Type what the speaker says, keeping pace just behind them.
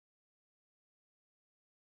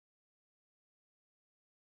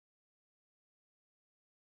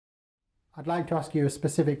I'd like to ask you a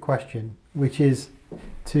specific question, which is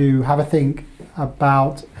to have a think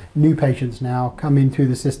about new patients now coming through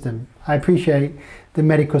the system. I appreciate the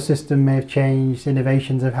medical system may have changed,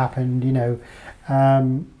 innovations have happened,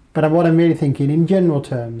 but what I'm really thinking, in general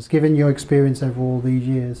terms, given your experience over all these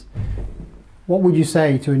years, what would you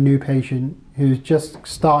say to a new patient who's just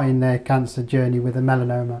starting their cancer journey with a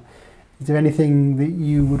melanoma? Is there anything that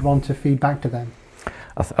you would want to feed back to them?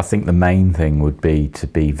 I think the main thing would be to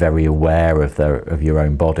be very aware of your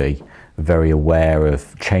own body, very aware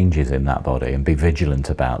of changes in that body and be vigilant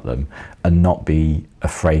about them, and not be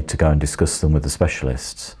afraid to go and discuss them with the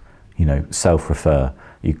specialists. Self-refer.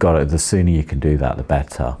 You've got to, the sooner you can do that, the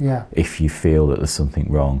better. Yeah. If you feel that there's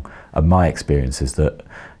something wrong. And my experience is that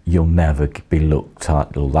you'll never be looked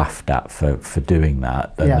at or laughed at for doing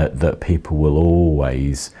that, and that people will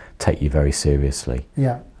always take you very seriously.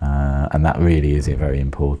 Yeah. And that really is very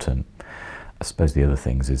important. I suppose the other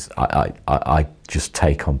things is I just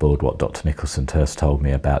take on board what Dr. Nicholson first told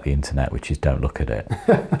me about the internet, which is don't look at it.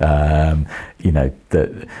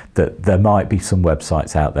 That there might be some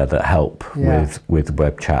websites out there that help with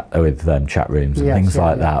web chat, with chat rooms and things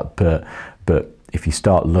like that. But if you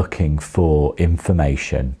start looking for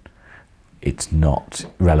information, it's not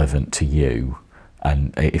relevant to you.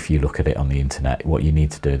 And if you look at it on the internet, what you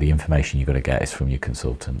need to do, the information you've got to get is from your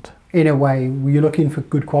consultant. In a way, you're looking for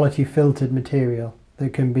good quality filtered material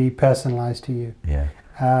that can be personalised to you. Yeah.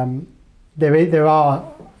 There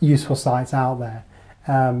are useful sites out there,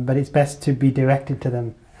 but it's best to be directed to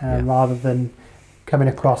them rather than coming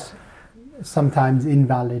across sometimes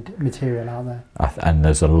invalid material out there. And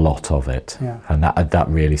there's a lot of it, and that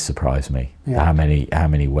really surprised me. How many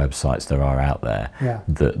websites there are out there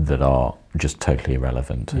that are just totally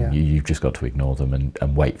irrelevant, and you've just got to ignore them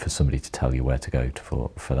and wait for somebody to tell you where to go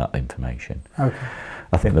for that information. Okay.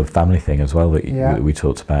 I think the family thing as well that we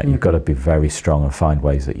talked about, you've got to be very strong and find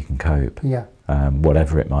ways that you can cope. Yeah.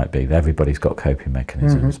 Whatever it might be. Everybody's got coping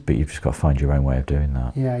mechanisms, but you've just got to find your own way of doing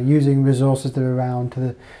that. Yeah, using resources that are around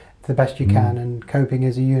to the best you can, and coping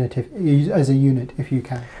as a unit if you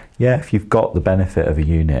can. Yeah, if you've got the benefit of a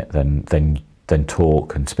unit, then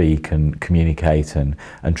talk and speak and communicate and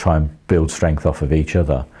try and build strength off of each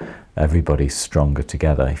other. Everybody's stronger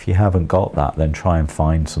together. If you haven't got that, then try and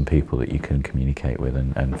find some people that you can communicate with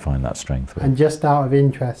and find that strength with. And just out of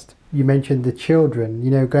interest, you mentioned the children,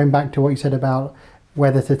 going back to what you said about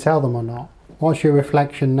whether to tell them or not. What's your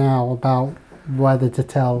reflection now about whether to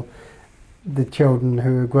tell the children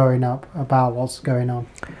who are growing up about what's going on?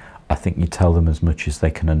 I think you tell them as much as they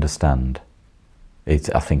can understand. I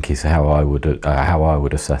think is how I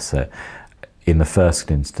would assess it. In the first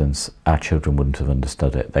instance, our children wouldn't have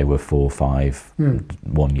understood it. They were 4, 5,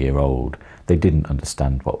 1 year old. They didn't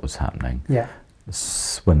understand what was happening. Yeah.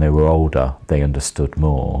 When they were older, they understood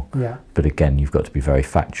more. Yeah. But again, you've got to be very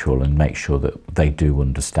factual and make sure that they do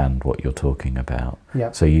understand what you're talking about.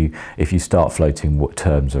 Yeah. So if you start floating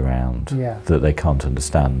terms around that they can't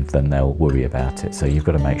understand, then they'll worry about it. So you've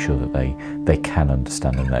got to make sure that they can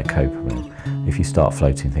understand and they're coping. If you start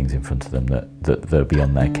floating things in front of them that they're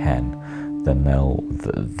beyond their ken, then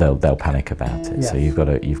they'll panic about it. Yes. So you've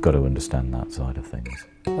got to understand that side of things.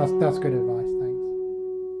 That's good advice.